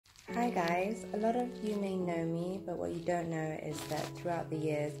Hi guys, a lot of you may know me, but what you don't know is that throughout the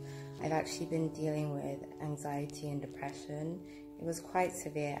years I've actually been dealing with anxiety and depression. It was quite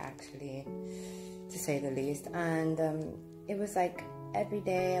severe actually, to say the least, and it was like every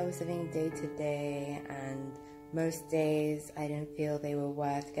day I was living day to day, and most days I didn't feel they were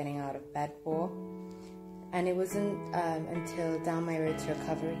worth getting out of bed for. And it wasn't until down my road to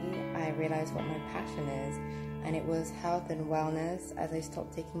recovery I realized what my passion is, and it was health and wellness, as I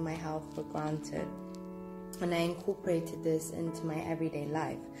stopped taking my health for granted. And I incorporated this into my everyday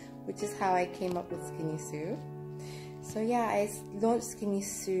life, which is how I came up with Skinny Sue. So yeah, I launched Skinny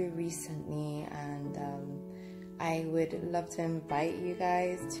Sue recently, and I would love to invite you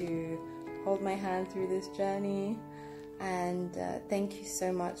guys to hold my hand through this journey. And thank you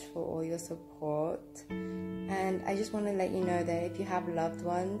so much for all your support. And I just want to let you know that if you have loved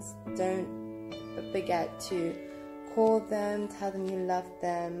ones, don't forget to call them, tell them you love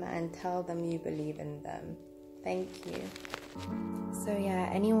them, and tell them you believe in them. Thank you. So yeah,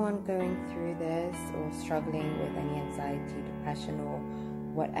 anyone going through this or struggling with any anxiety, depression, or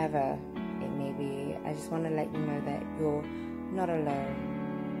whatever it may be, I just want to let you know that you're not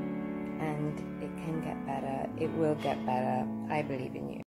alone, and it can get better. It will get better. I believe in you.